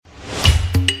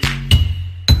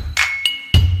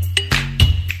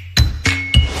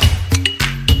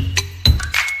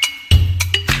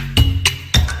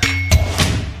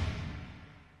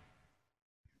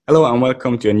Hello and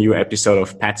welcome to a new episode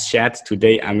of Pat's Chat.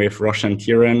 Today I'm with Roshan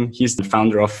Tiran. He's the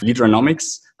founder of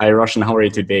Leaderonomics. Hi Roshan, how are you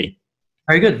today?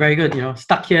 Very good, very good.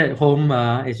 Stuck here at home,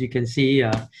 as you can see,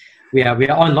 we are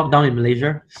on lockdown in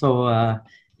Malaysia, so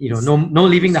no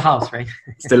leaving the house, right?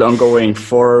 Still ongoing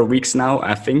 4 weeks now,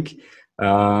 I think.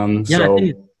 I think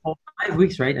it's 5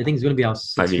 weeks, right? I think it's going to be our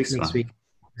 6 week next week.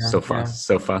 So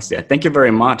fast. Yeah. Thank you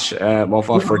very much,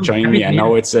 Mofa, for joining me. I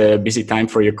know it's a busy time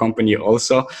for your company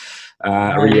also.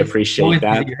 I really appreciate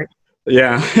that. Busy, right?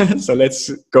 Yeah. So let's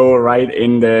go right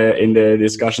in the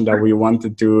discussion that we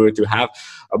wanted to have.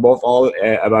 Above all,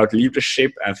 about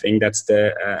leadership. I think that's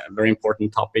the very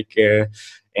important topic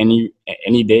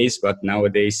any days, but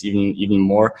nowadays even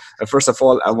more. First of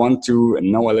all, I want to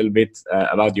know a little bit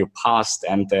about your past,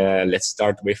 and let's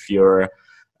start with your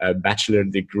bachelor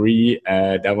degree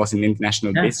that was in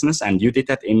international business, and you did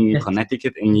that in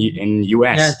Connecticut in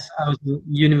US. Yes, I was at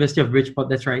University of Bridgeport.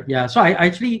 That's right. Yeah, so I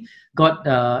actually got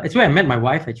it's where I met my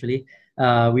wife. Actually,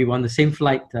 we were on the same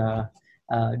flight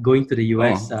going to the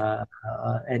US,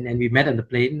 and we met on the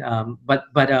plane. But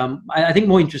I think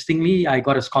more interestingly, I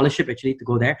got a scholarship actually to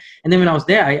go there. And then when I was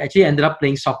there, I actually ended up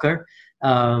playing soccer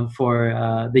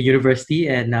for the university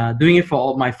and doing it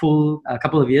for my full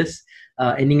couple of years.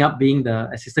 Ending up being the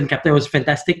assistant captain. It was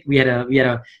fantastic. We had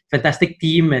a fantastic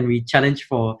team, and we challenged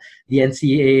for the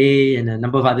NCAA and a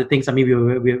number of other things. I mean, we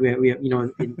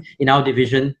were in our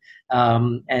division,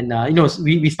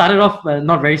 we started off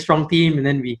not very strong team, and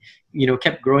then we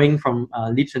kept growing from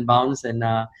leaps and bounds. And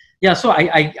so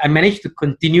I managed to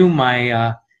continue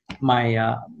my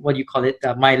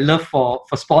my love for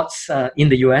sports in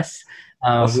the US.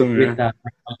 With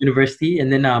university,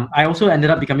 and then I also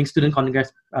ended up becoming student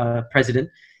congress president.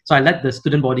 So I led the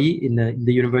student body in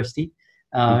the university,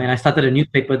 and I started a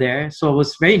newspaper there. So it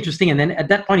was very interesting. And then at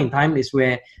that point in time is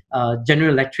where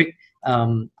General Electric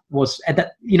was at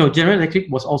that. General Electric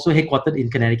was also headquartered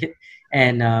in Connecticut,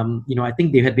 and I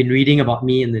think they had been reading about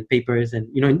me in the papers.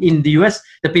 And in the US,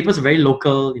 the papers are very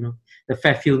local. The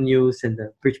Fairfield News and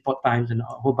the Bridgeport Times and a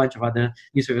whole bunch of other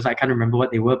newspapers. I can't remember what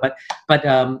they were, but I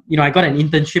got an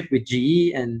internship with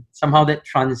GE, and somehow that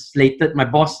translated. My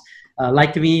boss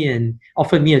liked me and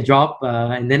offered me a job,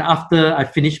 and then after I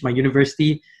finished my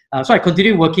university, so I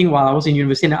continued working while I was in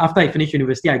university. And after I finished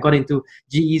university, I got into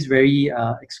GE's very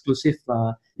exclusive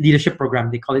leadership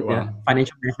program. They call it the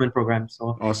financial management program.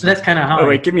 So, awesome. So that's kind of how.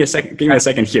 Wait, give me a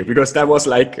second here, because that was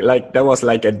like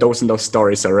a dozen of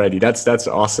stories already. That's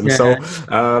awesome. Yeah.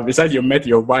 So besides you met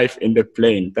your wife in the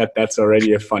plane, that's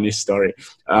already a funny story.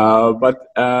 But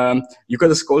you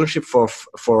got a scholarship for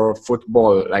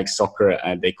football, like soccer,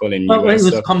 they call it in US.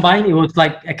 It was combined. It was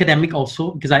like academic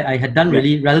also, because I had done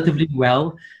relatively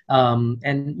well. And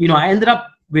I ended up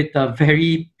with a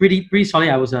pretty solid.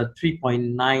 I was a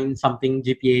 3.9 something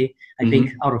GPA, I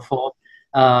think, out of 4.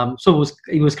 So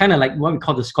it was kind of like what we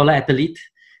call the scholar athlete.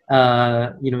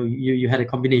 You had a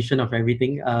combination of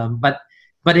everything. But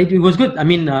it was good. I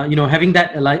mean, having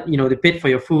that, they paid for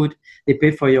your food, they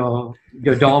paid for your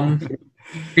dorm,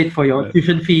 paid for your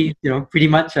tuition fee, pretty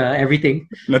much everything.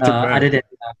 Other than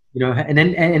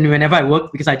and whenever I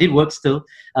worked, because I did work still,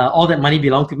 all that money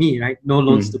belonged to me, right? No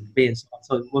loans to pay and so on.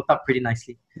 So it worked out pretty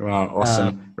nicely. Wow,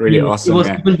 awesome. Really awesome. It was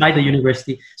given by the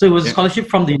university. So it was a scholarship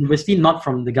from the university, not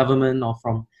from the government or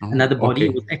from another body.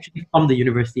 It was actually from the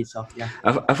university itself. Yeah.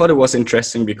 I thought it was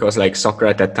interesting because like soccer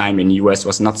at that time in US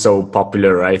was not so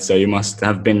popular, right? So you must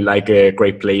have been like a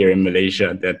great player in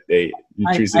Malaysia that they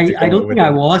choose to I don't think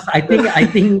I was. I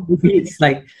think maybe it's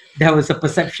like there was a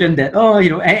perception that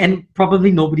and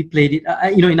probably nobody played it.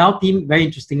 In our team, very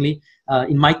interestingly,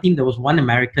 in my team there was one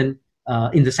American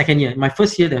in the second year. In my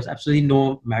first year, there was absolutely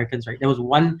no Americans, right? There was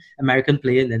one American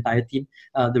player in the entire team.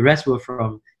 The rest were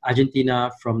from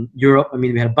Argentina, from Europe. I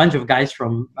mean, we had a bunch of guys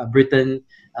from Britain,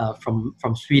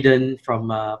 from Sweden,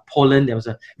 from Poland. There was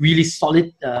a really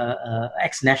solid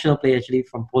ex-national player actually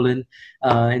from Poland,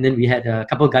 and then we had a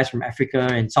couple of guys from Africa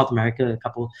and South America, a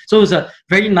couple. So it was a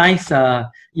very nice,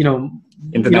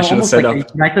 international setup, like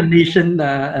a United Nation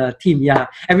team. Yeah,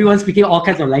 everyone speaking all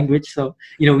kinds of language. So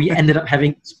we ended up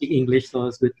having to speak English, so it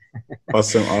was good.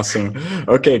 Awesome.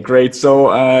 Okay, great.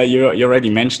 So you already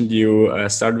mentioned you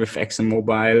started with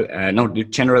ExxonMobil, the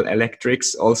General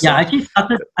Electrics also. Yeah,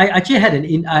 I actually had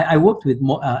I worked with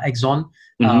Exxon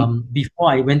before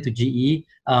I went to GE,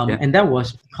 and that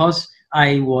was because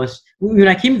when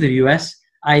I came to the US,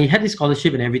 I had this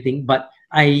scholarship and everything, but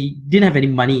I didn't have any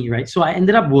money, right? So I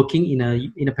ended up working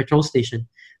in a petrol station,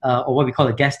 or what we call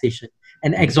a gas station,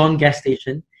 an Exxon gas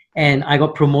station. And I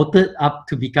got promoted up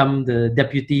to become the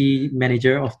deputy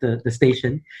manager of the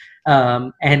station.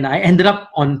 And I ended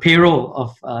up on payroll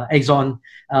of Exxon,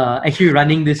 actually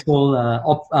running this whole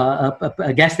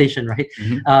gas station, right?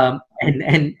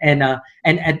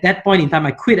 And at that point in time,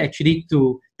 I quit actually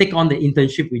to take on the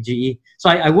internship with GE. So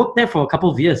I worked there for a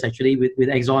couple of years actually with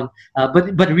Exxon,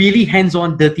 but really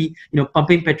hands-on, dirty,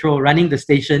 pumping petrol, running the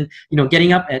station,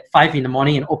 getting up at 5 in the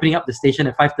morning and opening up the station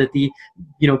at 5:30,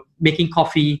 making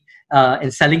coffee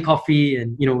and selling coffee,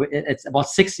 and it's about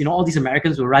 6. All these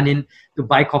Americans will run in to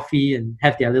buy coffee and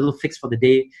have their little fix for the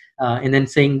day, and then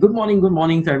saying good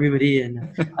morning to everybody, and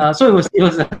so it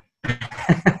was.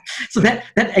 So that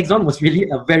Exxon was really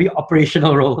a very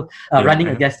operational role, running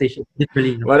a gas station,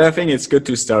 literally. Well, I think it's good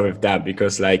to start with that,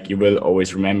 because you will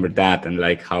always remember that, and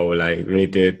how really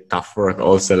the tough work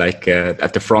also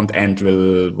at the front end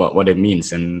will what it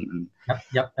means. And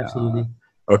yep, absolutely.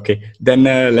 Okay, then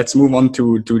let's move on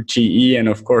to GE, and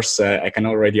of course I can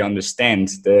already understand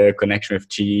the connection with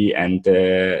GE and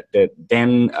the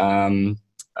then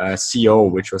CEO,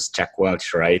 which was Jack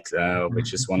Welch, right?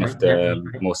 Which is one of the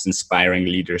most inspiring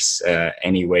leaders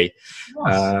anyway.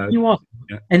 He was.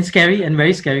 Yeah. And scary, and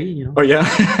very scary, Oh yeah,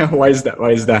 why is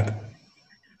that?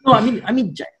 No, I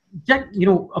mean Jack.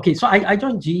 Okay, so I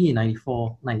joined GE in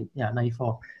 94,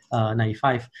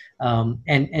 95.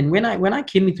 And when I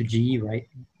came into GE, right,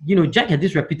 Jack had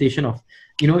this reputation of,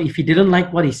 if he didn't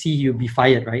like what he see, he'd be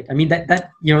fired, right? I mean, that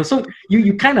so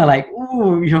you kind of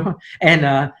ooh, and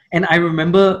I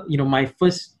remember, my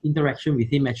first interaction with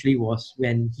him actually was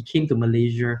when he came to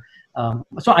Malaysia.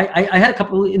 So I had a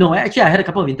couple, I had a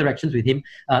couple of interactions with him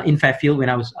in Fairfield when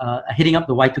I was heading up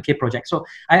the Y2K project. So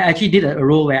I actually did a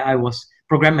role where I was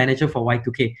program manager for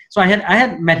Y2K. So I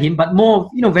had met him, but more,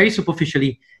 very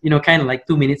superficially, kind of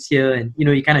 2 minutes here, and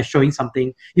you're kind of showing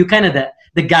something. You're kind of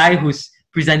the guy who's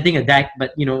presenting a deck,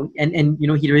 but he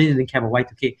really didn't care about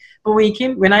Y2K. But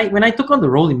when I took on the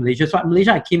role in Malaysia, so in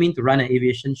Malaysia I came in to run an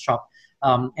aviation shop,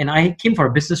 and I came for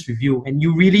a business review, and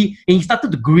he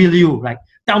started to grill you,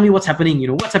 tell me what's happening,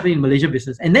 what's happening in Malaysia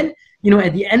business. And then,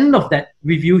 at the end of that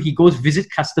review, he goes visit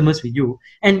customers with you.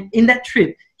 And in that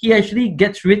trip, he actually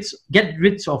get rid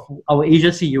of our Asia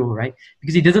CEO, right?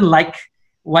 Because he doesn't like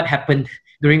what happened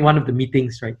during one of the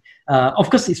meetings, right? Of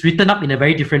course, it's written up in a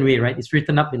very different way, right? It's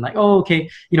written up in okay,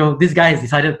 this guy has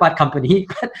decided to part company.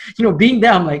 But, being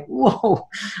there, I'm whoa,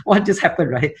 what just happened,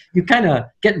 right? You kind of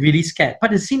get really scared. But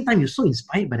at the same time, you're so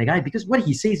inspired by the guy, because what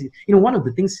he says is, one of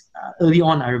the things early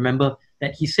on I remember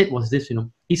that he said was this,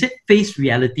 he said, face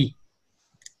reality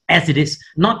as it is,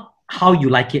 not how you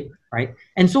like it, right?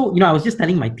 And so, I was just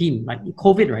telling my team,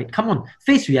 COVID, right? Come on,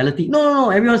 face reality. No,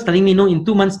 everyone's telling me, no, in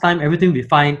 2 months' time, everything will be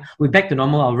fine. We're back to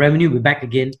normal. Our revenue will be back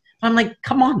again. I'm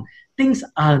come on, things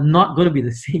are not going to be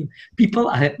the same. People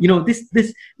are, do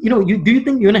you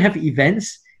think you're going to have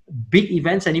events, big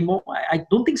events anymore? I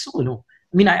don't think so,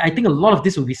 I mean, I think a lot of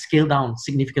this will be scaled down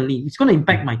significantly. It's going to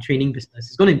impact my training business.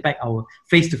 It's going to impact our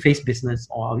face-to-face business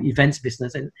or our events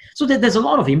business. And so there's a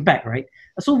lot of impact, right?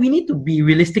 So we need to be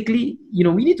realistically,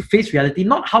 we need to face reality,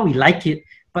 not how we like it,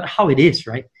 but how it is,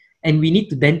 right? And we need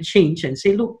to then change and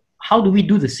say, look, how do we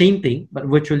do the same thing, but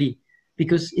virtually?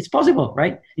 Because it's possible,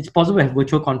 right? It's possible to have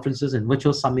virtual conferences and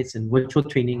virtual summits and virtual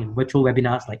training and virtual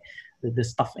webinars, the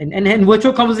stuff, and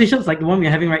virtual conversations like the one we're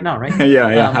having right now, right?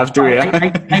 Have to,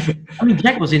 I mean,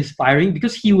 Jack was inspiring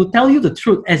because he will tell you the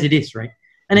truth as it is, right?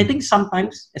 And I think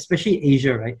sometimes, especially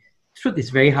Asia, right, truth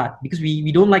is very hard because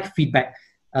we don't like feedback.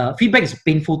 Feedback is a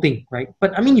painful thing, right?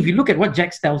 But I mean, if you look at what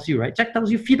Jack tells you, right? Jack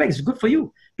tells you feedback is good for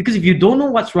you, because if you don't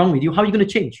know what's wrong with you, how are you going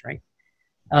to change, right?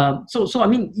 So I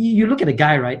mean, you look at a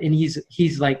guy, right, and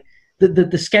he's like,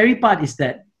 the scary part is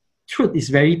that truth is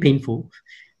very painful,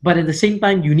 but at the same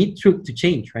time, you need truth to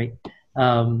change, right?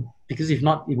 Because if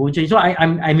not, it won't change. So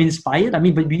I'm inspired. I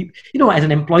mean, but as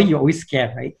an employee, you're always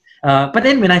scared, right? But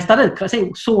then when I started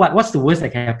saying, so what? What's the worst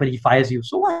that can happen? He fires you.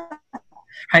 So what?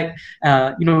 Right?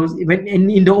 When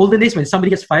in the olden days, when somebody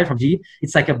gets fired from GE,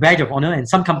 it's like a badge of honor, and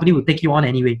some company will take you on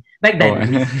anyway. Back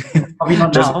then, probably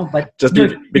not now, but just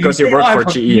because you work for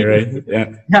GE, right?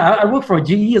 Yeah, I work for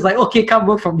GE. It's like, okay, come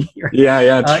work for me. Right?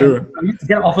 Yeah, true. I used to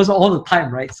get offers all the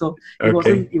time, right? So it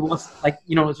was like,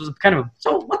 it was kind of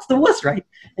so what's the worst, right?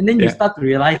 And then you start to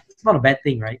realize it's not a bad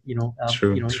thing, right?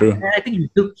 True. And I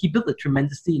think he built a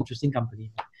tremendously interesting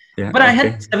company. But I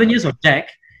had 7 years of Jack.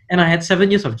 And I had 7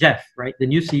 years of Jeff, right, the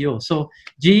new CEO. So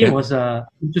GE was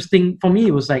interesting for me.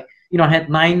 It was like, I had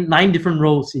nine different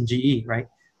roles in GE, right,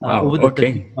 over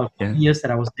the years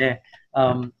that I was there.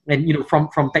 And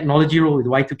from technology role with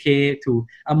Y2K to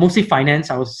mostly finance.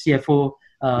 I was CFO.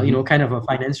 Kind of a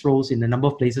finance roles in a number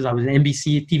of places. I was in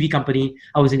NBC TV company.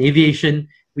 I was in aviation,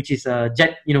 which is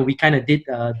jet. We kind of did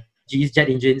GE's jet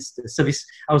engines, the service.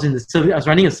 I was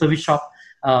running a service shop,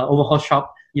 overhaul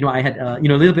shop. I had a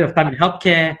little bit of time in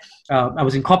healthcare. I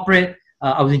was in corporate.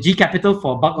 I was in G Capital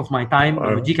for a bulk of my time.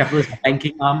 G Capital is a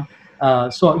banking arm.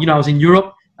 So I was in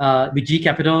Europe with G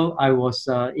Capital. I was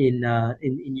in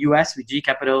US with G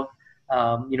Capital.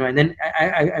 And then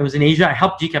I was in Asia. I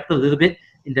helped G Capital a little bit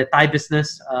in the Thai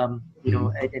business,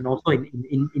 and also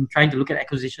in trying to look at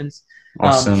acquisitions.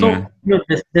 Awesome,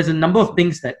 there's a number of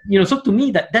things that, so to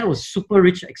me that was super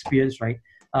rich experience, right?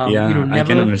 I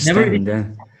can understand.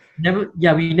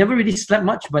 We never really slept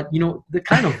much, but the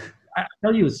kind of, I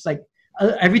tell you, it's like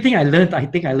everything I learned, I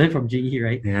think I learned from GE,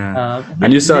 right? Yeah.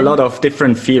 And you saw a lot of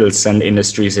different fields and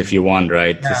industries if you want,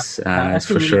 right? It's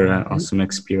for sure an awesome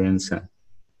experience.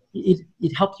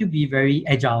 It helped you be very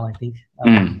agile, I think,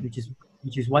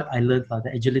 which is what I learned.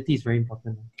 The agility is very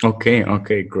important.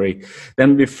 Okay, great.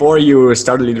 Then before you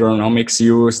started Leaderonomics,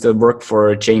 you still worked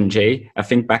for J&J, I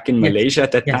think back in Malaysia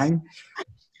at that time?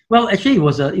 Well, actually, it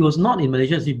was not in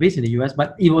Malaysia. It's based in the US,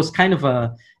 but it was kind of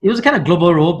a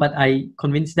global role. But I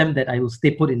convinced them that I will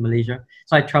stay put in Malaysia.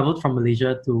 So I traveled from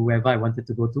Malaysia to wherever I wanted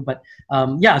to go to. But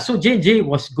so J&J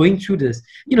was going through this.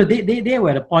 They were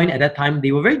at a point at that time.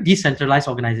 They were a very decentralized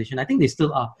organization. I think they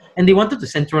still are, and they wanted to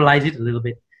centralize it a little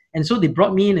bit. And so they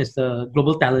brought me in as the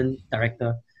global talent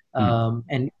director.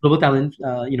 And global talent,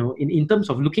 in terms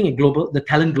of looking at the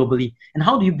talent globally, and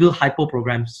how do you build hypo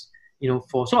programs.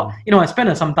 I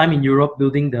spent some time in Europe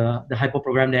building the hypo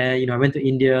program there. I went to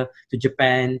India, to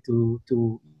Japan, to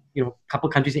a couple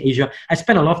countries in Asia. I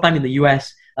spent a lot of time in the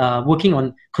US working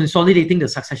on consolidating the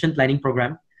succession planning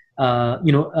program.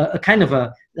 A kind of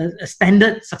a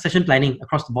standard succession planning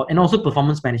across the board, and also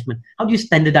performance management. How do you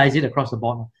standardize it across the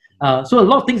board? So a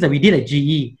lot of things that we did at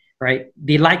GE, right?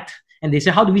 They liked, and they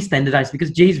said, how do we standardize?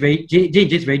 Because J&J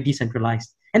is very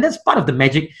decentralized. And that's part of the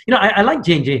magic. I like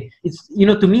J&J. It's,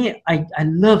 to me, I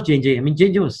love J&J. I mean,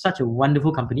 J&J was such a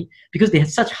wonderful company because they had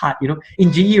such heart,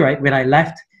 In GE, right, when I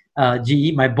left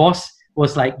GE, my boss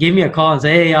was like, gave me a call and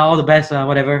say, hey, all the best,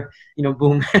 whatever,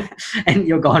 boom, and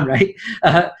you're gone, right?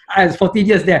 I was 14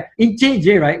 years there. In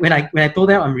J&J, right, when I told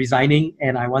them I'm resigning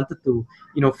and I wanted to,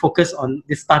 focus on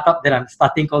this startup that I'm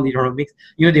starting called Leaderonomics,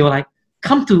 they were like,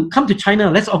 come to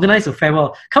China, let's organize a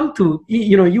farewell. Come to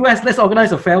US, let's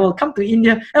organize a farewell. Come to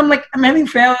India. And I'm like, I'm having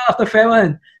farewell after farewell,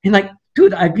 and like,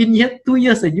 dude, I've been here 2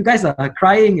 years and you guys are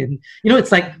crying, and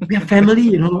it's like we are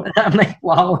family. I'm like,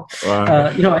 wow.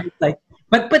 It's like,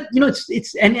 but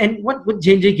it's and what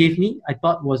J&J gave me, I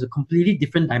thought, was a completely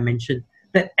different dimension,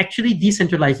 that actually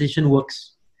decentralization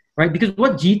works, right? Because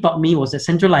what G taught me was that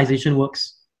centralization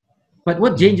works, but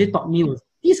what J&J taught me was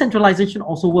decentralization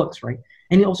also works, right?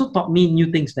 And it also taught me new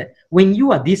things, that when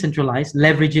you are decentralized,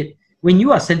 leverage it. When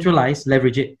you are centralized,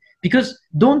 leverage it. Because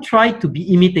don't try to be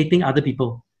imitating other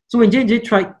people. So when J&J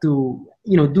tried to,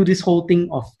 do this whole thing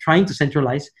of trying to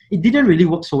centralize, it didn't really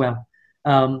work so well.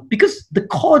 Because the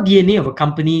core DNA of a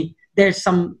company, there's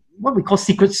some, what we call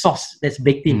secret sauce that's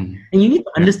baked in. And you need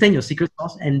to understand your secret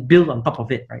sauce and build on top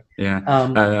of it, right? Yeah.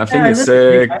 I think it's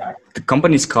the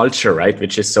company's culture, right,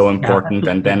 which is so important.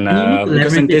 And then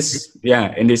because in this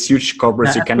huge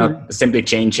corporates, you cannot simply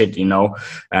change it,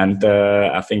 And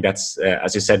I think that's,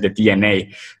 as you said, the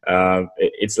DNA.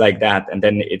 It's like that. And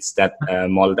then it's that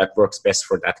model that works best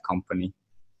for that company.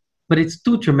 But it's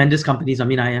two tremendous companies. I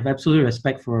mean, I have absolute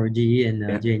respect for GE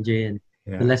and J&J, and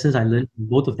the lessons I learned from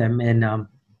both of them. And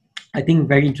I think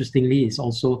very interestingly is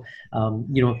also,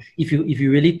 if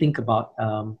you really think about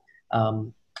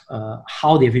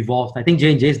how they've evolved, I think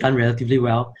J&J has done relatively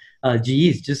well. GE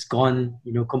has just gone,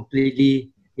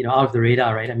 completely, out of the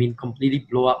radar, right? I mean, completely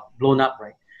blown up,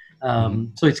 right?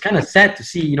 So it's kind of sad to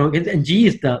see, and GE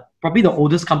is probably the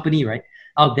oldest company, right,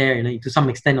 out there, to some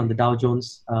extent on the Dow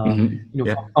Jones, from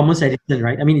Thomas Edison,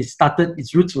 right? I mean,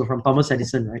 its roots were from Thomas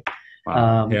Edison, right?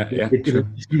 Wow.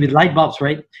 With light bulbs,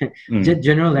 right?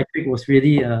 General Electric was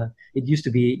really it used to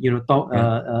be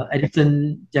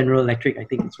Edison General Electric, I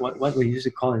think it's what we used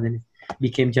to call it, and then it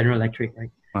became General Electric, right?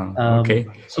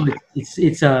 So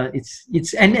it's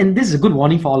and this is a good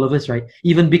warning for all of us, right?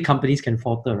 Even big companies can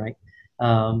falter, right?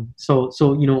 So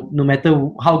no matter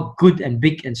how good and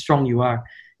big and strong you are,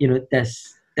 you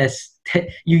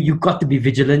got to be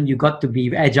vigilant, you got to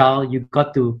be agile, you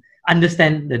got to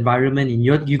understand the environment, and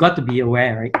you got to be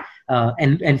aware, right?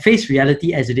 And face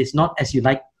reality as it is, not as you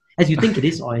think it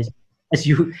is, or as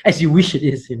you wish it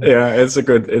is. Yeah, it's a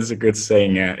good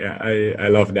saying. Yeah, I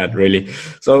love that, really.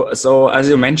 So as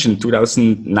you mentioned,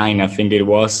 2009, I think it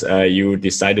was, you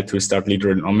decided to start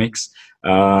Leaderonomics.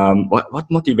 What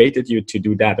motivated you to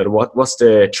do that, or what was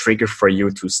the trigger for you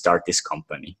to start this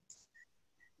company?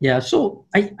 Yeah, so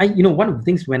I one of the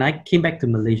things when I came back to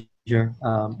Malaysia,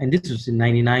 and this was in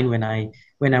 '99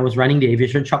 when I was running the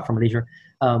aviation shop from Malaysia.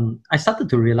 I started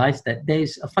to realize that there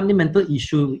is a fundamental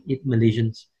issue in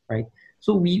Malaysians, right?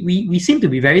 So we seem to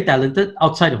be very talented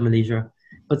outside of Malaysia,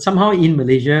 but somehow in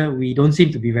Malaysia we don't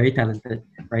seem to be very talented,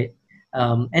 right?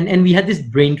 And we had this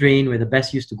brain drain where the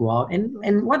best used to go out.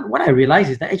 And what I realized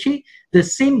is that actually the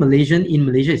same Malaysian in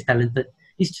Malaysia is talented.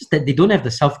 It's just that they don't have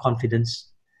the self-confidence.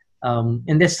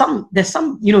 And there's some,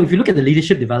 you know, if you look at the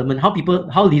leadership development,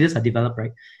 how leaders are developed,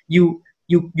 right? You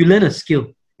learn a skill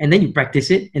and then you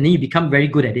practice it and then you become very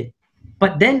good at it.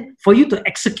 But then for you to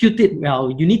execute it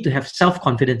well, you need to have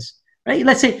self-confidence, right?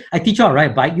 Let's say I teach you how to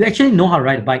ride a bike. You actually know how to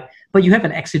ride a bike, but you have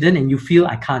an accident and you feel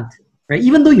I can't, right?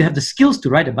 Even though you have the skills to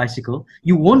ride a bicycle,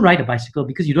 you won't ride a bicycle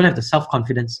because you don't have the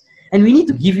self-confidence. And we need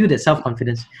to give you that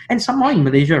self-confidence. And somehow in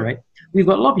Malaysia, right, we've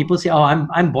got a lot of people say, oh,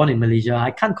 I'm born in Malaysia.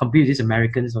 I can't compete with these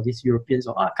Americans or these Europeans.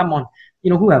 Or, come on,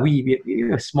 you know, who are we?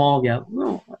 We're small. Yeah.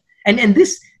 And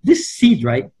this seed,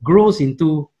 right, grows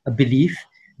into a belief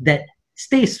that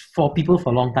stays for people for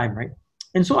a long time, right?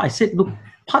 And so I said, look,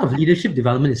 part of leadership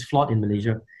development is flawed in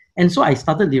Malaysia. And so I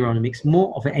started Leaderonomics,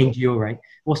 more of an NGO, right,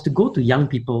 was to go to young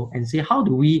people and say, how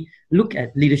do we look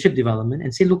at leadership development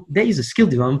and say, look, there is a skill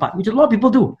development part, which a lot of people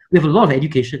do. We have a lot of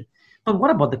education. But what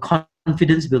about the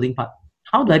confidence building part?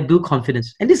 How do I build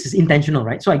confidence? And this is intentional,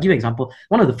 right? So I give you an example.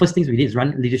 One of the first things we did is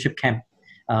run leadership camp.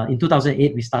 In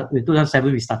 2008, in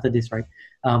 2007, we started this, right?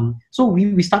 So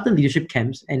we started leadership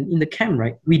camps. And in the camp,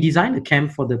 right, we designed a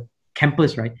camp for the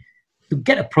campers, right, to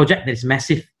get a project that is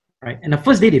massive, right? And the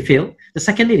first day they fail, the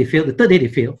second day they fail, the third day they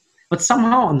fail. But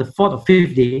somehow on the fourth or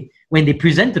fifth day, when they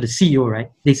present to the CEO, right,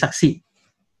 they succeed,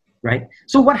 right?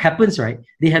 So what happens, right?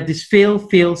 They have this fail,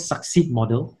 succeed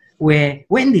model where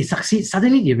when they succeed,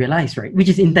 suddenly they realize, right, which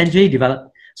is intentionally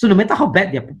developed. So no matter how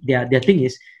bad their thing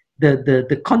is,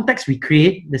 the context we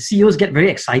create, the CEOs get very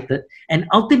excited and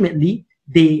ultimately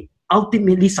they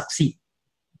succeed,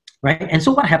 right? And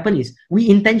so what happened is we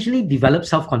intentionally develop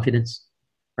self-confidence,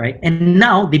 right? And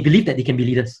now they believe that they can be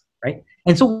leaders, right?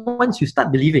 And so once you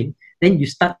start believing, then you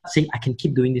start saying, I can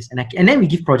keep doing this. And then we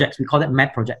give projects, we call that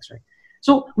MAP projects, right?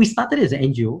 So we started as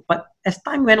an NGO, but as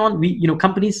time went on,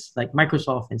 companies like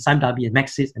Microsoft and Sime Darby and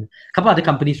Maxis and a couple other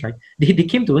companies, right? They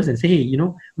came to us and say, hey,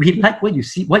 we like what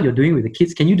you're doing with the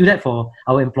kids. Can you do that for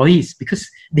our employees? Because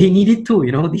they need it too.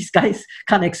 These guys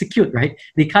can't execute, right?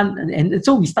 They can't. And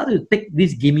so we started to take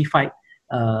these gamified,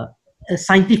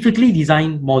 scientifically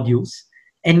designed modules,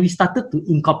 and we started to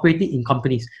incorporate it in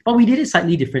companies. But we did it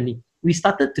slightly differently. We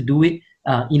started to do it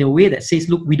in a way that says,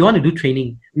 look, we don't want to do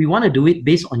training. We want to do it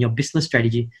based on your business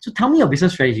strategy. So tell me your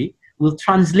business strategy. We'll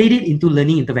translate it into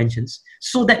learning interventions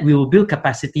so that we will build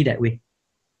capacity that way.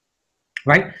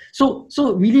 Right? So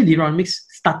really Leaderonomics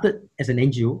started as an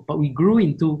NGO, but we grew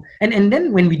into, and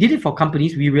then when we did it for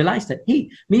companies, we realized that, hey,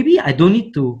 maybe I don't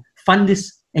need to fund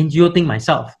this NGO thing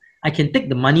myself. I can take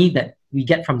the money that we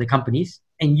get from the companies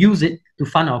and use it to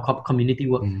fund our community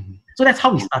work. Mm-hmm. So that's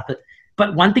how we started.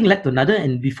 But one thing led to another,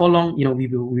 and before long, we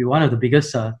were one of the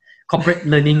biggest corporate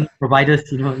learning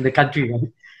providers, in the country. Right?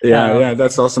 Yeah,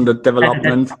 that's awesome. The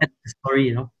development, that's the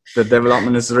story, The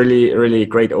development is really, really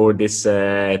great over this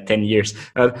 10 years.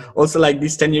 Also, like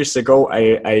these 10 years ago,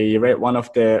 I read one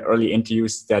of the early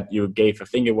interviews that you gave. I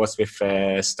think it was with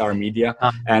Star Media,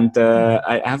 and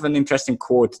I have an interesting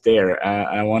quote there.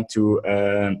 I want to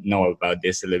know about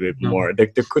this a little bit more.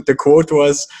 The quote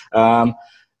was.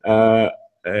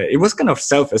 It was kind of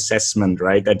self-assessment,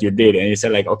 right, that you did. And you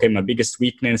said, like, okay, my biggest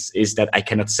weakness is that I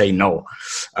cannot say no.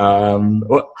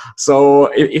 So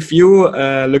if you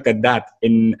look at that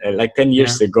in like 10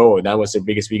 years ago, that was your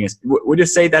biggest weakness. Would you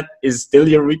say that is still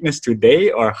your weakness today,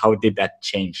 or how did that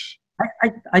change?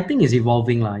 I think it's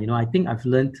evolving. I think I've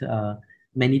learned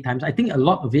many times. I think a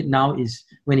lot of it now is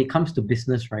when it comes to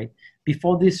business, right?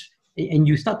 Before this, and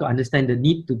you start to understand the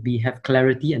need to have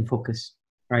clarity and focus.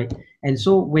 Right. And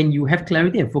so when you have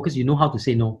clarity and focus, you know how to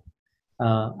say no.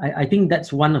 I think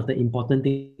that's one of the important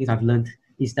things I've learned,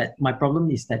 is that my problem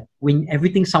is that when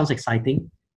everything sounds exciting,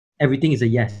 everything is a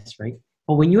yes, right?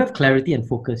 But when you have clarity and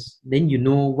focus, then you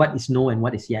know what is no and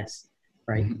what is yes,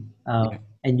 right?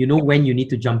 And you know when you need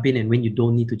to jump in and when you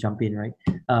don't need to jump in, right?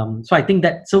 So I think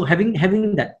that, so having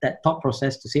that thought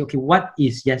process to say, okay, what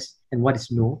is yes and what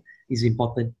is no is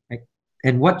important, right?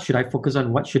 And what should I focus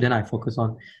on? What shouldn't I focus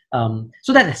on?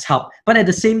 So that has helped. But at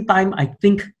the same time, I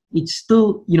think it's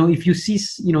still, if you see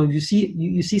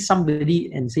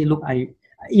somebody and say, look,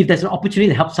 if there's an opportunity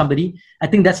to help somebody, I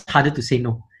think that's harder to say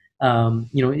no.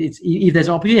 If there's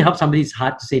an opportunity to help somebody, it's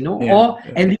hard to say no, or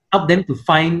at least help them to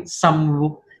find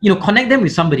some, connect them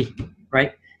with somebody,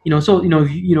 right? So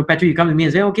Patrick, you come to me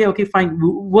and say, okay, fine.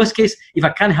 Worst case, if I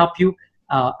can't help you,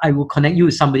 I will connect you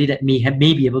with somebody that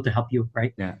may be able to help you,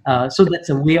 right? Yeah. So that's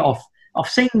a way of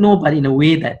saying no, but in a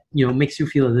way that makes you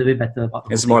feel a little bit better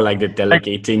about it's more like the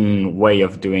delegating way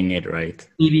of doing it, right?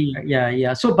 Maybe,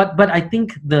 yeah. So but I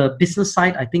think the business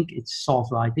side, I think it's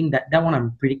solved. I think that one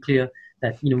I'm pretty clear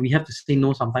that we have to say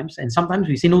no sometimes, and sometimes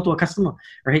we say no to a customer,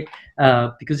 right?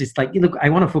 Because it's like, look, I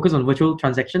want to focus on virtual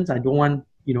transactions. I don't want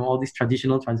all these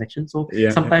traditional transactions. So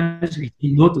sometimes we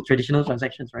say no to traditional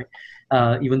transactions, right?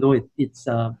 Even though it's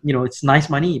it's nice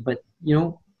money, but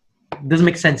it doesn't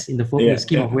make sense in the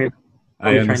scheme of where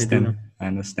we're trying to do now. I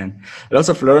understand. Lots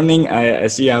of learning. I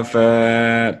see you have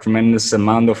a tremendous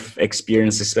amount of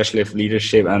experience, especially of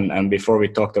leadership. And before we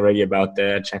talked already about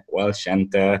Jack Welch,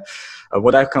 and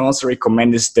what I can also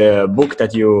recommend is the book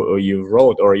that you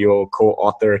wrote or you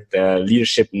co-authored,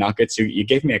 Leadership Nuggets. You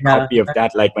gave me a copy of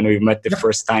that, like when we met the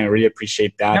first time. I really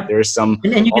appreciate that. There's some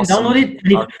and you can download it,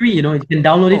 and it's free. You can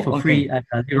download it for free at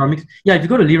Leromics. Yeah, if you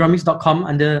go to leromics.com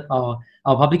under our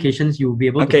publications, you'll be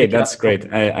able to. Okay, that's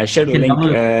great. I share the link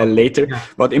later. Yeah.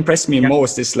 What impressed me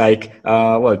most is like,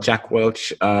 Jack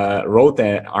Welch wrote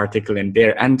an article in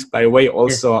there, and by the way,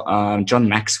 also John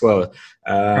Maxwell,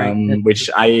 which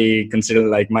I consider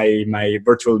like my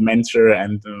virtual mentor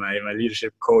and my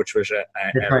leadership coach, which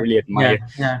I really admire.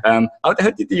 How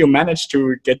did you manage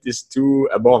to get these two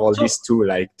above all these two,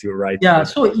 like to write? Yeah,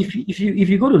 so if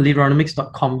you go to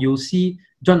leronomics.com, you'll see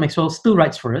John Maxwell still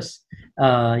writes for us.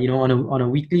 On a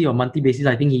weekly or monthly basis.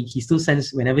 I think he still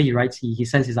sends, whenever he writes, he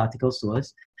sends his articles to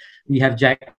us. We have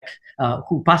Jack,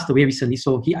 who passed away recently,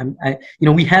 so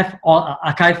we have all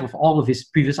archive of all of his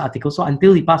previous articles. So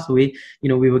until he passed away,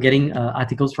 we were getting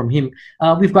articles from him.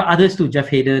 We've got others too, Jeff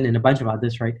Hayden and a bunch of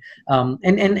others, right? And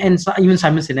even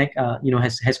Simon Sinek,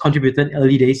 has contributed.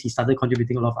 Early days, he started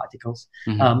contributing a lot of articles.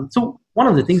 Mm-hmm. So one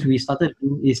of the things we started to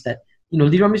do is that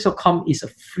leromics.com is a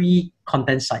free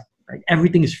content site. Right?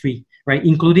 Everything is free, right?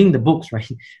 Including the books,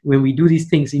 right? When we do these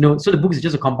things, so the book is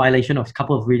just a compilation of a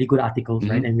couple of really good articles,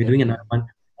 right? And we're doing another one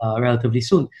relatively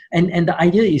soon. And the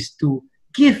idea is to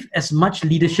give as much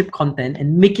leadership content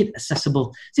and make it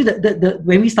accessible. See,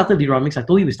 when we started Leromics, I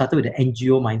told you we started with the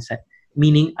NGO mindset,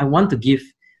 meaning I want to give,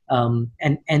 and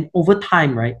over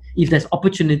time, right? If there's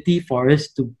opportunity for us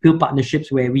to build partnerships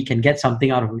where we can get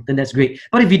something out of it, then that's great.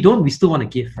 But if we don't, we still want to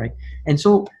give, right? And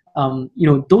so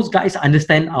those guys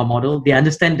understand our model. They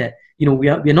understand that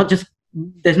we're not just,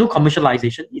 there's no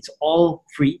commercialization. It's all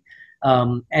free.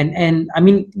 And I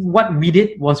mean, what we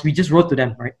did was we just wrote to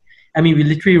them, right? I mean, we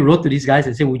literally wrote to these guys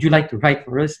and said, would you like to write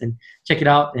for us and check it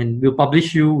out? And we'll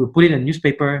publish you. We'll put it in a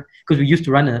newspaper, because we used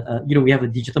to run we have a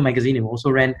digital magazine, and we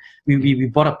also we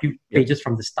bought a few pages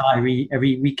from the Star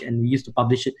every week, and we used to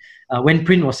publish it. When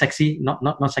print was sexy, not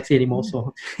sexy anymore.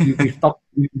 So we stopped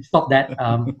that.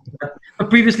 But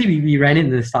previously we ran it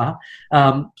in the Star.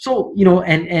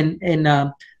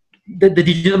 The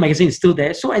digital magazine is still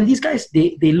there. So, and these guys,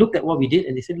 they looked at what we did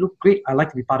and they said, look, great, I'd like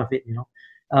to be part of it,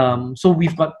 So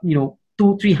we've got,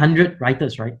 200-300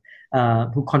 writers, right,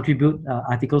 who contribute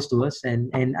articles to us.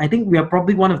 And I think we are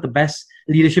probably one of the best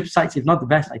leadership sites, if not the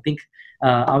best, I think,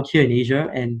 out here in Asia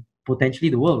and potentially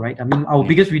the world, right? I mean, our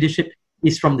biggest readership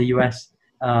is from the US.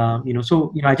 I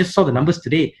just saw the numbers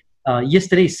today.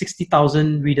 Yesterday,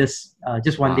 60,000 readers,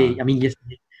 just one day. I mean,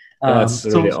 yesterday. That's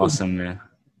really awesome, yeah.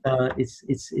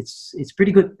 It's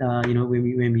pretty good,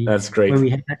 when we that's great when we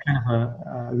have that kind of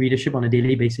a readership on a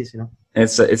daily basis,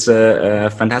 It's a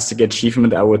fantastic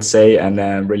achievement, I would say, and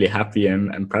I'm really happy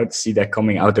and proud to see that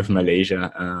coming out of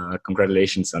Malaysia.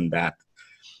 Congratulations on that.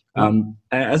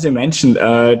 As you mentioned,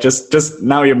 just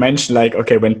now you mentioned, like,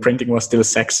 okay, when printing was still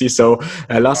sexy. So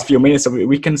last few minutes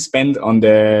we can spend on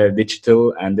the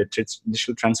digital and the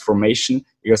digital transformation,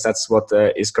 because that's what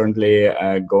is currently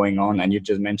going on. And you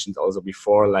just mentioned also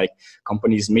before, like,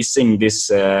 companies missing this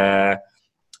area,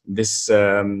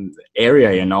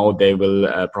 they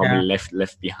will probably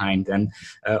left behind. And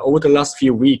over the last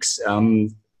few weeks,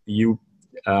 you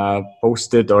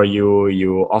posted, or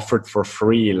you offered for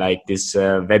free, like, this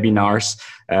webinars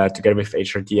together with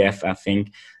HRTF, I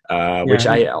think, which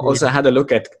I also had a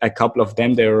look at a couple of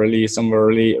them. They were some were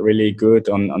really good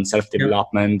on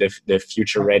self-development, the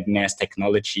future readiness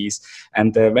technologies.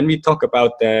 And when we talk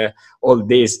about all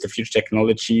this, the future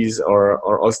technologies, or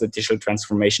also the digital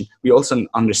transformation, we also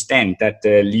understand that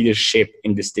the leadership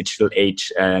in this digital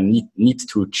age needs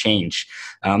to change.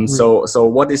 So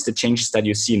what is the changes that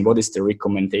you see, and what is the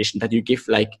recommendation that you give,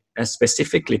 like,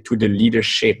 specifically to the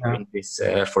leadership in this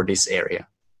for this area?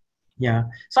 Yeah,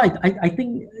 so I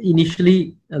think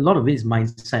initially a lot of it is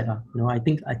mindset. I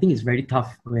think it's very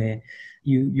tough where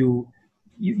you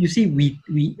see we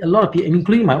a lot of people,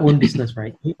 including my own business,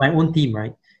 right, my own team,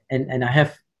 right, and I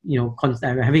have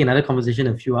I'm having another conversation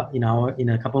in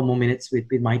a couple more minutes with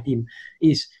my team,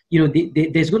 is,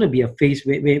 there's going to be a phase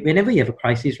where whenever you have a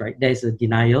crisis, right, there's a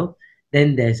denial,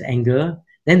 then there's anger,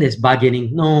 then there's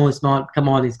bargaining. No, it's not. Come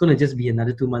on, it's going to just be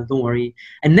another 2 months. Don't worry.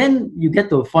 And then you get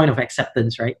to a point of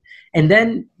acceptance, right? And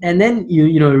then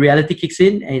reality kicks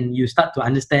in, and you start to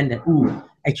understand that,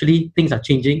 actually things are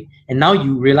changing, and now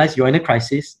you realize you're in a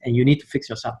crisis and you need to fix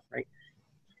yourself, right?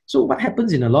 So what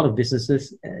happens in a lot of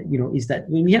businesses, is that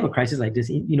when we have a crisis like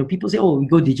this, people say, we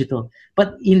go digital,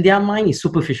 but in their mind it's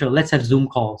superficial. Let's have Zoom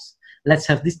calls. Let's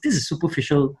have this. This is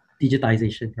superficial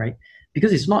digitization, right?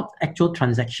 Because it's not actual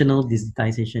transactional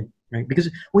digitization, right? Because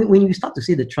when you start to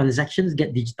say the transactions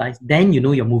get digitized, then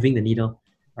you're moving the needle,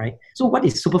 right? So what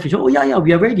is superficial? We are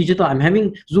very digital. I'm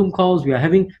having Zoom calls. We are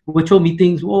having virtual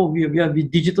meetings. We are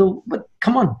digital. But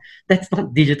come on, that's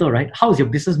not digital, right? How is your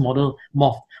business model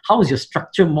morphed? How is your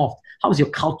structure morphed? How is your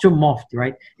culture morphed,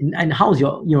 right? And how is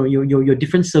your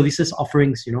different services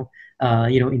offerings,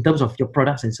 in terms of your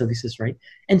products and services, right?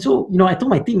 And so, I told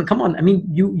my team, come on, I mean,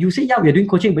 you say, we are doing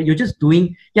coaching, but you're just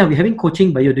doing, we're having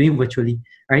coaching, but you're doing virtually,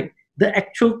 right? The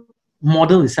actual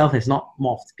model itself has not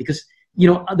morphed, because,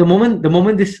 the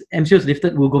moment this MCO is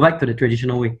lifted, we'll go back to the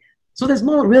traditional way. So there's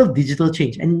no real digital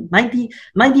change. And 90%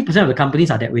 of the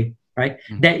companies are that way, right?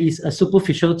 Mm-hmm. There is a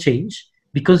superficial change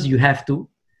because you have to,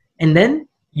 and then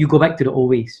you go back to the old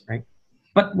ways, right?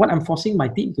 But what I'm forcing my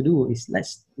team to do is,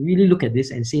 let's really look at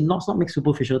this and say, let's not make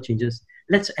superficial changes.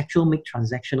 Let's actually make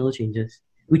transactional changes,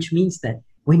 which means that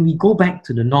when we go back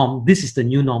to the norm, this is the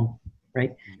new norm,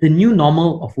 right? The new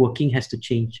normal of working has to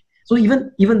change. So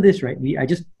even this, right? I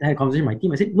just had a conversation with my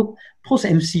team. I said, look, post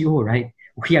MCO, right?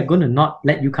 We are going to not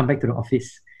let you come back to the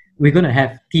office. We're going to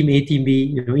have team A, team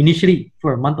B, initially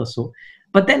for a month or so.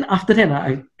 But then after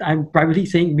that, I'm privately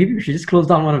saying, maybe we should just close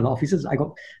down one of the offices. I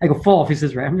got 4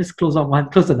 offices, right? I'm just close down one,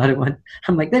 close another one.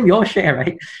 I'm like, then we all share,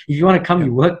 right? If you want to come,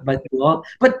 you work, but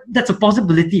that's a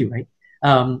possibility, right?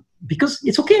 Because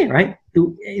it's okay, right?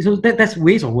 So that's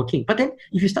ways of working. But then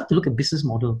if you start to look at business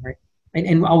model, right?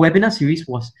 And our webinar series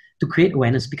was to create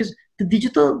awareness, because the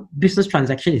digital business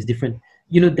transaction is different.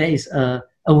 There is a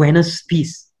awareness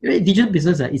piece. Digital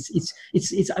business, it's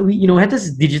have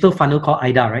this digital funnel called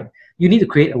IDA, right? You need to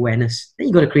create awareness. Then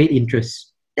you got to create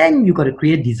interest. Then you got to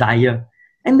create desire,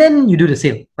 and then you do the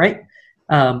sale, right?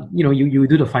 You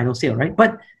do the final sale, right?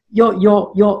 But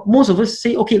your most of us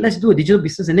say, okay, let's do a digital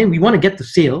business, and then we want to get to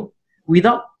sale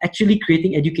without actually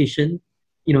creating education,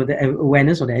 the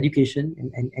awareness or the education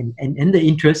and the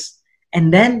interest,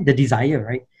 and then the desire,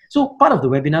 right? So part of the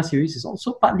webinar series is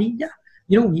also partly,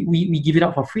 we give it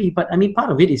out for free, but I mean, part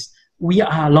of it is we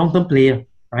are a long-term player,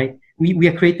 right? We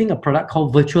are creating a product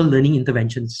called Virtual Learning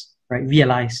Interventions, right?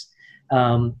 VLIs.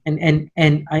 And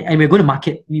we're going to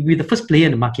market. We're the first player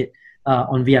in the market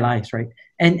on VLIs, right?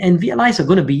 And VLIs are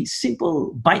going to be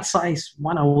simple, bite-sized,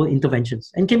 1-hour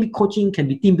interventions, and can be coaching, can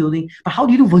be team building. But how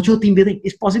do you do virtual team building?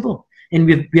 It's possible. And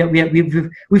we've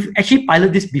actually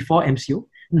piloted this before MCO.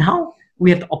 Now we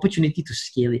have the opportunity to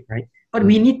scale it, right? But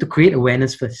we need to create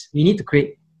awareness first. We need to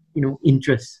create,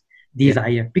 interest,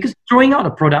 desire. Because throwing out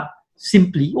a product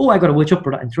simply, I got a virtual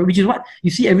product and throw, which is what you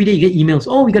see every day. You get emails.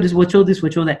 We got this,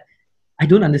 virtual that. I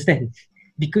don't understand,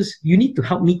 because you need to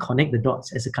help me connect the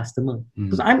dots as a customer.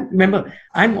 Because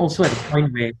I'm also at a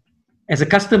point where, as a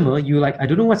customer, you're like, I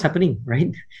don't know what's happening,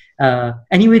 right?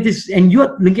 Anyway, and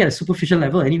you're linking at a superficial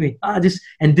level anyway.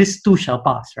 This too shall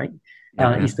pass, right?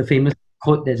 Is the famous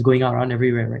quote that's going around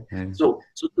everywhere, right? Yeah. So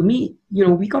to me,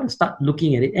 we got to start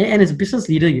looking at it. And as a business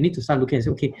leader, you need to start looking and say,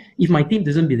 okay, if my team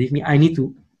doesn't believe me, I need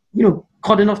to,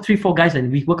 cordon off 3-4 guys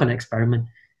and we work on an experiment.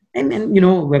 And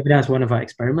webinar is one of our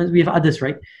experiments. We have others,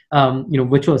 right?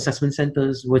 Virtual assessment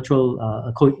centers, virtual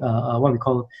what we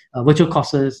call virtual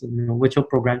courses, virtual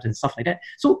programs and stuff like that.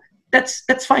 So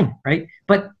that's fine, right?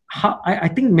 But I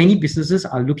think many businesses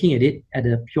are looking at it at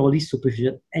a purely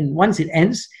superficial. And once it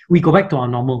ends, we go back to our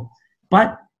normal.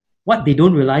 But what they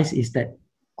don't realize is that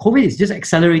COVID is just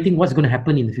accelerating what's going to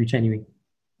happen in the future anyway,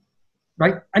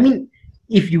 right? I mean,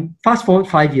 if you fast forward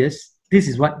 5 years, this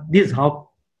is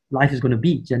how life is going to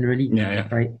be generally,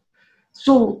 right?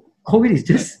 So COVID is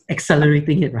just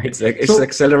accelerating it, right? It's an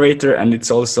accelerator, and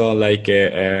it's also like,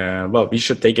 we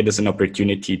should take it as an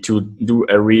opportunity to do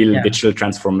a real digital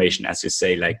transformation, as you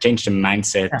say, like change the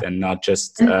mindset and not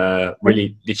just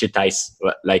really digitize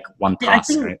like one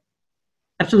task, right?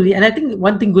 Absolutely. And I think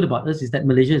one thing good about us is that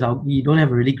Malaysia we don't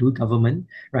have a really good government,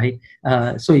 right?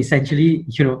 So essentially,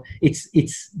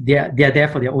 they're there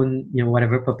for their own,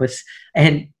 whatever purpose.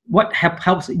 And, what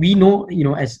helps, we know,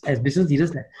 as business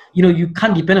leaders, that you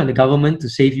can't depend on the government to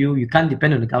save you. You can't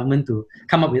depend on the government to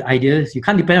come up with ideas. You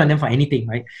can't depend on them for anything,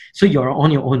 right? So you're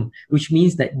on your own, which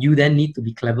means that you then need to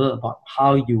be clever about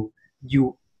how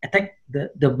you attack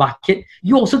the market.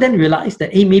 You also then realize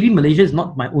that, hey, maybe Malaysia is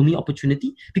not my only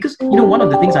opportunity, because one of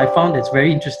the things I found that's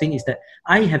very interesting is that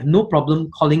I have no problem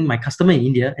calling my customer in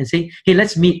India and saying, hey,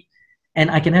 let's meet,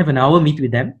 and I can have an hour meet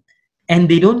with them, and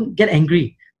they don't get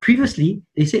angry. Previously,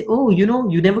 they say, oh, you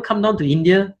never come down to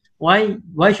India. Why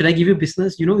should I give you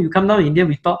business? You come down to India,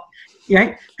 we talk.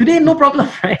 Right? Today, no problem,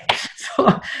 right?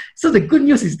 So the good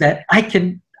news is that I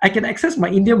can access my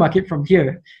India market from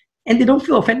here, and they don't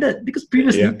feel offended, because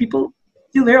previously people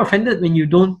feel very offended when you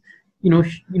don't,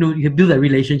 you build a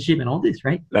relationship and all this,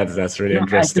 right? That's really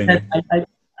interesting.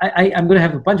 I'm going to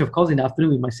have a bunch of calls in the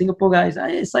afternoon with my Singapore guys.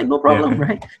 It's like no problem,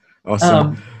 right?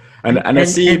 Awesome. And I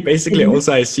see basically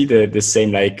also I see the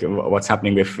same, like what's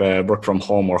happening with work from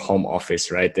home or home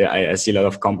office, right? I see a lot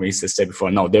of companies that say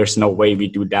before, no, there's no way we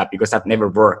do that because that never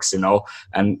works, and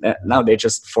now they're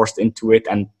just forced into it,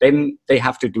 and then they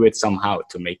have to do it somehow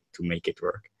to make it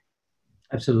work.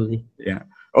 Absolutely. Yeah.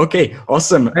 Okay.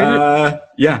 Awesome.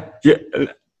 Yeah.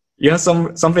 You have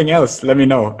something else? Let me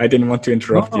know. I didn't want to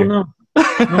interrupt you. No,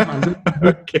 I'm good.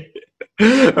 Okay.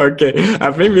 Okay,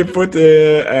 I think we put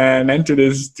an end to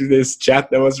this chat.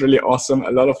 That was really awesome.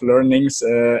 A lot of learnings.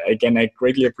 Again, I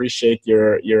greatly appreciate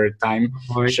your time,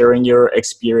 sharing your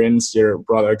experience, your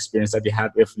broader experience that you had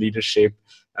with leadership.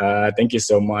 Thank you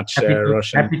so much,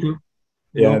 Roshan. Happy to.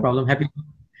 No problem. Happy to.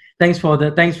 Thanks for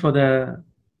the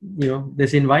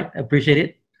this invite. Appreciate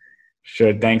it.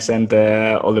 Sure, thanks, and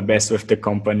all the best with the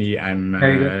company.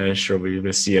 I'm sure we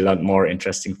will see a lot more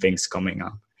interesting things coming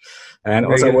up. And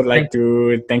also, I would like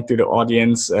to thank to the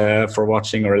audience for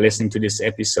watching or listening to this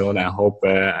episode. I hope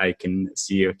I can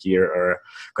see you here or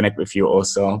connect with you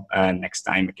also next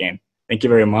time again. Thank you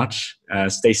very much.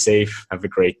 Stay safe. Have a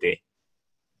great day.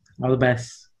 All the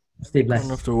best. Stay blessed. Every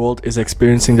corner of the world is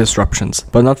experiencing disruptions,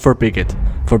 but not for Bigot,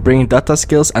 for bringing data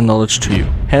skills and knowledge to you.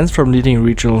 Hence from leading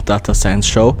regional data science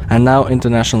show and now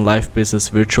international live business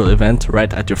virtual event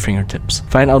right at your fingertips.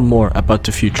 Find out more about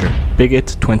the future.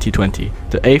 Bigot 2020,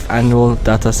 the 8th annual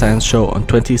data science show on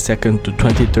 22nd to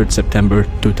 23rd September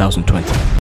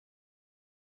 2020.